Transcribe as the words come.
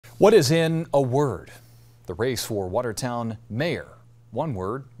What is in a word? The race for Watertown mayor. One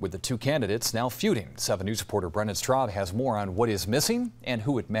word with the two candidates now feuding. 7 News reporter Brendan Straub has more on what is missing and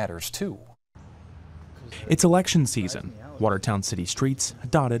who it matters to. It's election season. Watertown city streets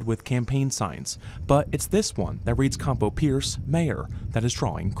dotted with campaign signs. But it's this one that reads Campo Pierce, mayor, that is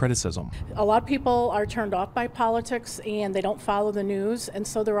drawing criticism. A lot of people are turned off by politics and they don't follow the news. And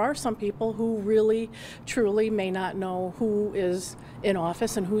so there are some people who really, truly may not know who is in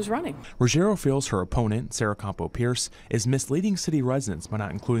office and who's running. Ruggiero feels her opponent, Sarah Campo Pierce, is misleading city residents by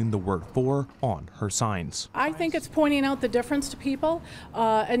not including the word "for" on her signs. I think it's pointing out the difference to people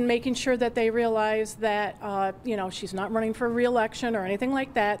and making sure that they realize that, she's not running for re-election or anything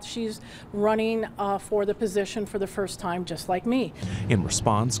like that. She's running for the position for the first time, just like me. In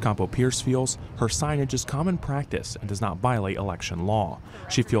response, Campo Pierce feels her signage is common practice and does not violate election law.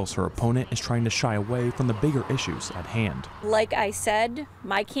 She feels her opponent is trying to shy away from the bigger issues at hand. Like I said,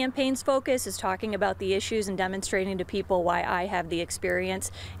 my campaign's focus is talking about the issues and demonstrating to people why I have the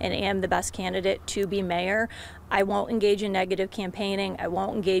experience and am the best candidate to be mayor. I won't engage in negative campaigning. I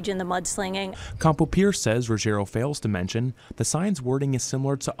won't engage in the mudslinging. Campo Pierce says Ruggiero fails to mention the sign's wording is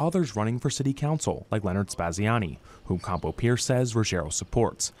similar to others running for city council, like Leonard Spaziani, whom Campo Pierce says Ruggiero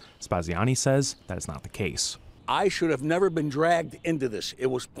supports. Spaziani says that is not the case. I should have never been dragged into this. It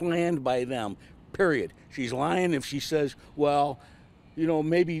was planned by them, period. She's lying if she says, well,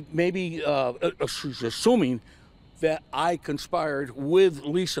 maybe she's assuming that I conspired with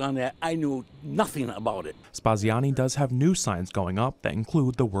Lisa on that. I knew nothing about it. Spaziani does have new signs going up that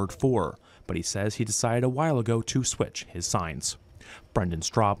include the word "for," but he says he decided a while ago to switch his signs. Brendan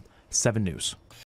Straub, 7 News.